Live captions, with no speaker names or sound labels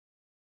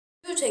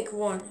take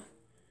one.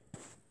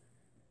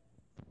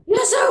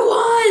 Yes, I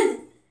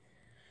won!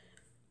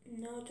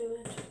 No, do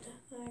it.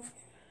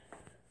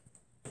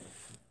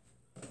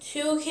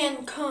 Two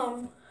can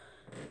come.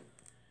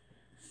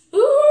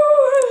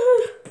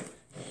 Ooh!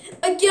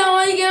 I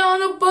gotta get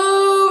on a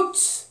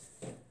boat!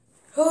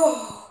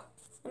 Oh,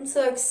 I'm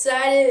so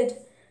excited.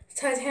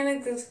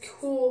 Titanic is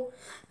cool.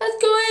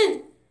 Let's go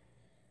in.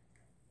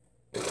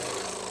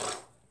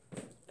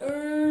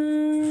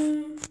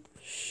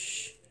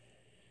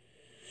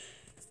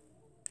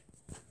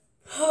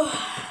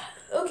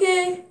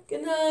 Okay,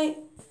 good night.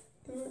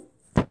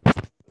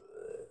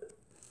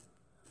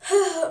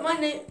 My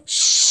name.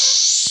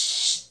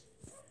 Shh.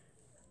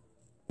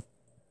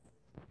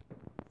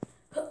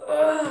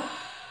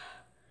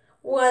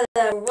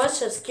 Whatever. Let's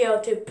just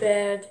go to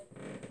bed.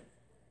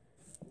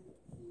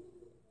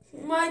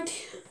 My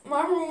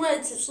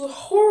roommates is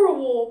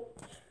horrible.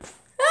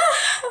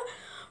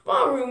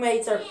 My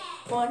roommates are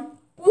fun.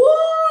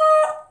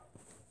 What?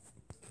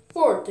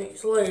 4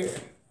 days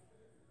later.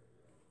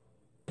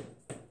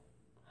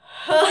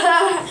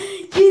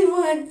 Good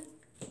one.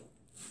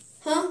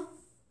 Huh?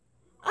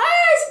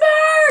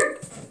 Iceberg!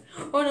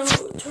 Oh no,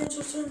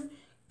 turn.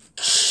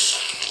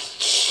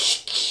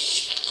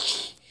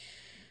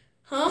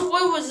 Huh?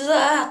 What was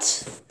that?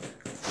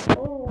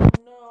 Oh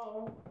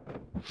no.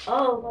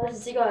 Oh,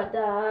 let's see, gonna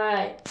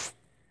die.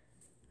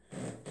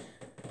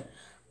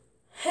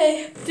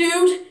 Hey,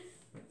 dude,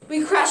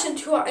 we crashed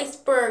into an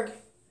iceberg.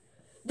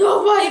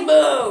 Nobody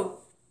move!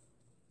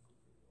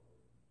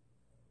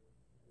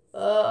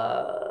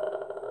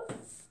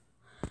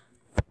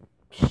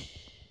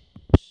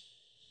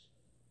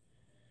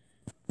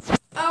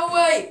 Oh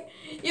wait,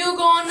 you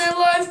go on the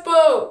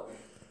lifeboat.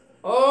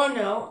 Oh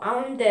no,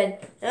 I'm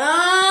dead.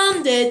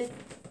 I'm dead.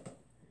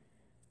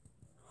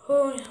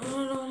 Oh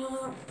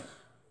no.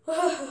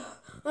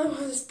 I'm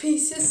on this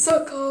piece. It's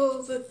so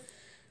cold.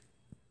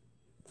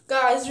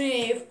 Guys, we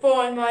need to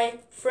find my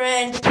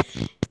friend.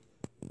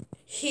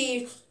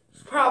 He's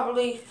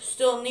probably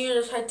still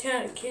near the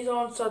Titanic. He's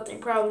on something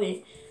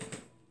probably.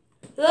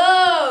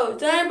 Hello,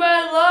 is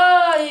anybody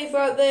alive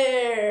out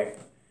there?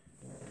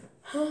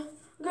 Huh?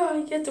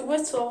 Gotta get the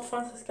whistle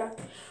from this guy.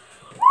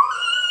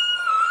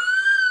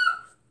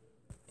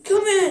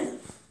 Come in.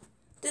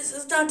 This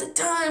is not the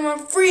time.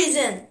 I'm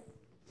freezing.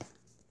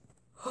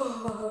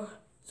 So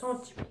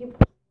much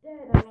people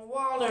dead in the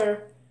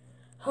water.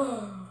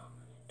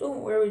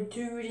 Don't worry,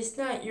 dude. It's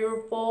not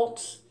your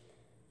fault.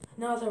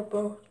 Another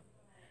boat.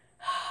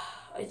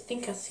 I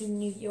think I see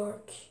New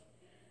York.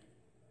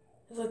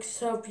 It looks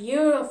so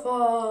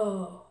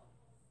beautiful.